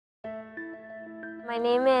My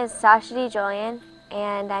name is Sasha DiGiulian,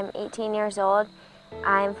 and I'm 18 years old.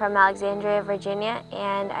 I'm from Alexandria, Virginia,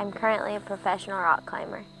 and I'm currently a professional rock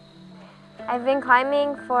climber. I've been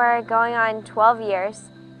climbing for going on 12 years,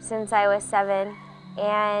 since I was 7,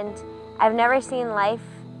 and I've never seen life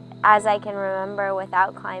as I can remember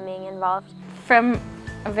without climbing involved. From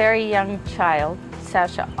a very young child,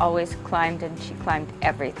 Sasha always climbed, and she climbed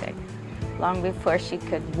everything. Long before she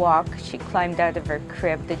could walk, she climbed out of her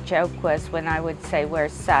crib. The joke was when I would say,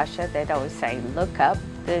 "Where's Sasha?" they'd always say, "Look up."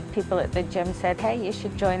 The people at the gym said, "Hey, you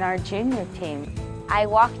should join our junior team." I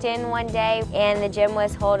walked in one day and the gym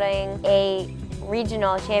was holding a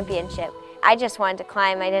regional championship. I just wanted to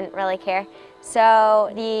climb, I didn't really care. So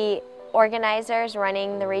the organizers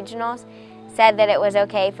running the regionals said that it was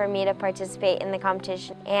okay for me to participate in the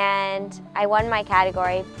competition, and I won my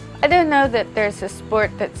category. I don't know that there's a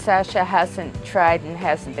sport that Sasha hasn't tried and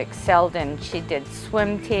hasn't excelled in. She did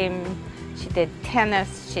swim team, she did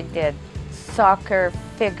tennis, she did soccer,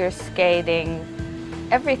 figure skating,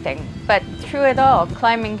 everything. But through it all,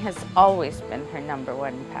 climbing has always been her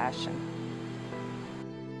 #1 passion.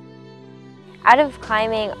 Out of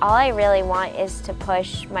climbing, all I really want is to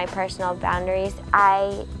push my personal boundaries.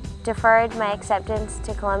 I deferred my acceptance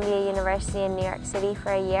to Columbia University in New York City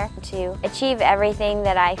for a year to achieve everything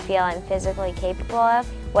that I feel I'm physically capable of,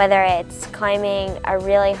 whether it's climbing a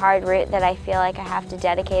really hard route that I feel like I have to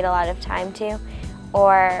dedicate a lot of time to,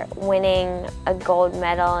 or winning a gold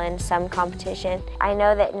medal in some competition. I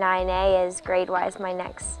know that 9A is grade-wise my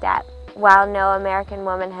next step. While no American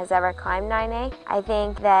woman has ever climbed 9A, I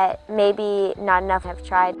think that maybe not enough have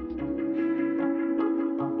tried.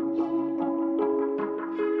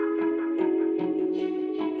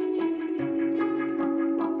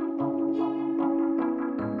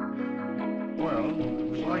 Well,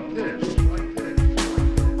 it was like this.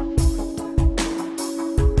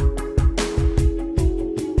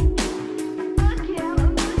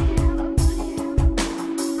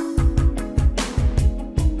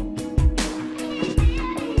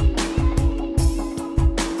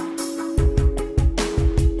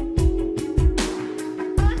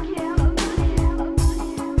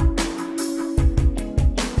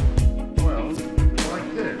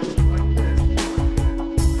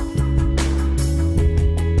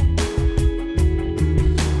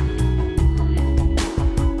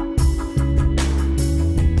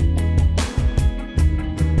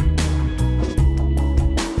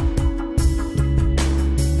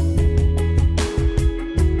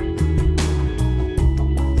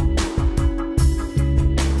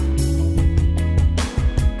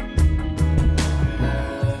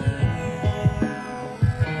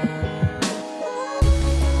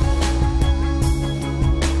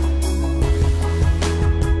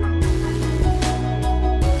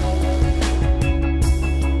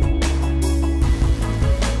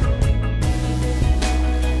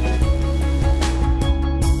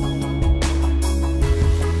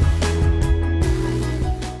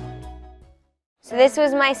 So this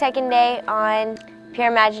was my second day on Pure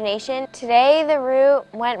Imagination. Today the route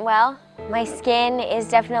went well. My skin is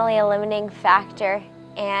definitely a limiting factor,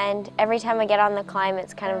 and every time I get on the climb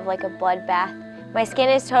it's kind of like a bloodbath. My skin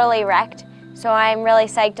is totally wrecked, so I'm really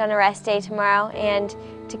psyched on a rest day tomorrow, and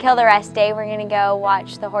to kill the rest day we're gonna go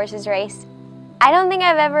watch the horses race. I don't think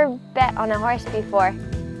I've ever bet on a horse before,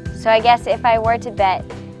 so I guess if I were to bet,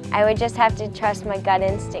 I would just have to trust my gut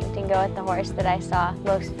instinct and go with the horse that I saw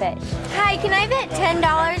most fit. Hi, can I bet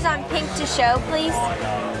 $10 on Pink to show, please?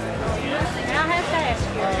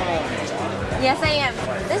 Yes, I am.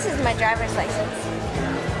 This is my driver's license.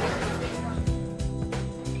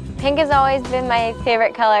 Pink has always been my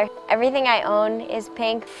favorite color. Everything I own is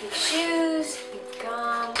pink. Shoes,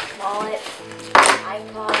 gum, wallet,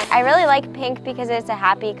 iPod. I really like pink because it's a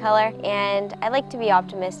happy color, and I like to be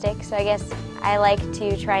optimistic, so I guess I like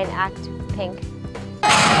to try and act pink. Go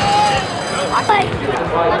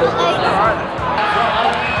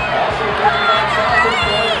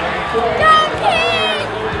Pink!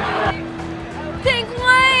 Pink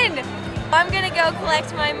won! I'm gonna go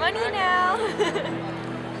collect my money now.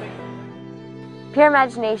 Pure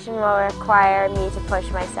Imagination will require me to push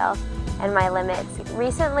myself and my limits.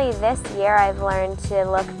 Recently this year I've learned to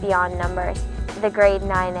look beyond numbers. The grade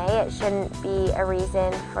 9A, it shouldn't be a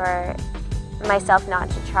reason for myself not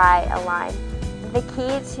to try a line. The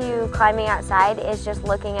key to climbing outside is just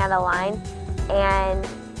looking at a line and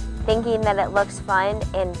thinking that it looks fun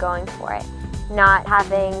and going for it, not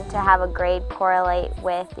having to have a grade correlate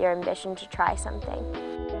with your ambition to try something.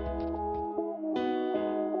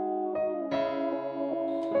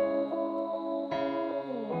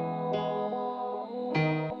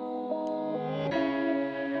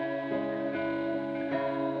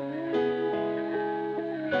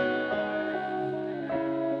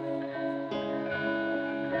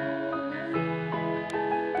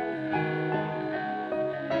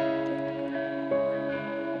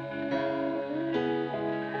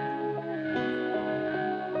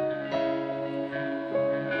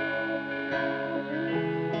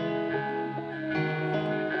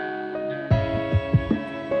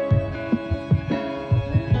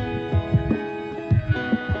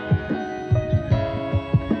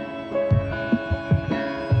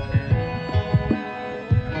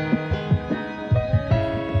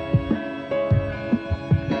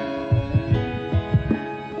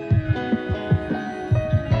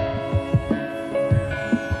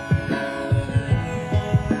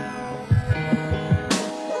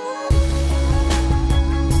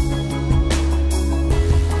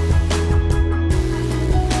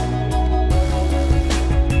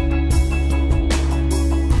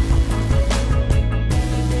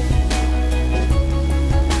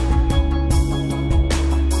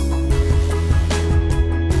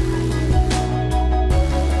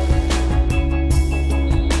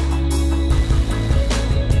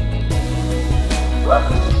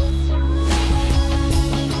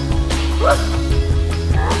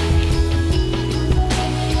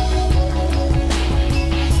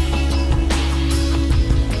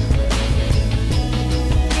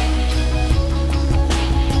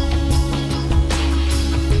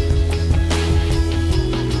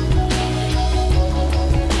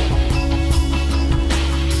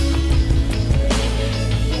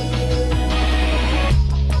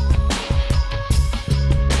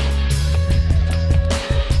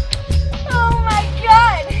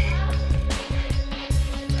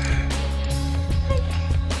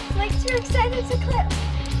 Excited to clip.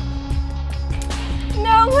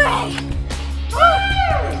 No way!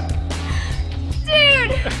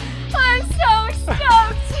 Dude, I'm so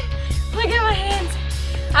stoked. Look at my hands.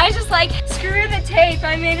 I was just like, screw the tape.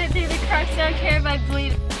 I made it through the crux. I don't care if I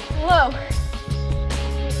bleed. Whoa.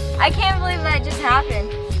 I can't believe that just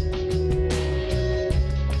happened.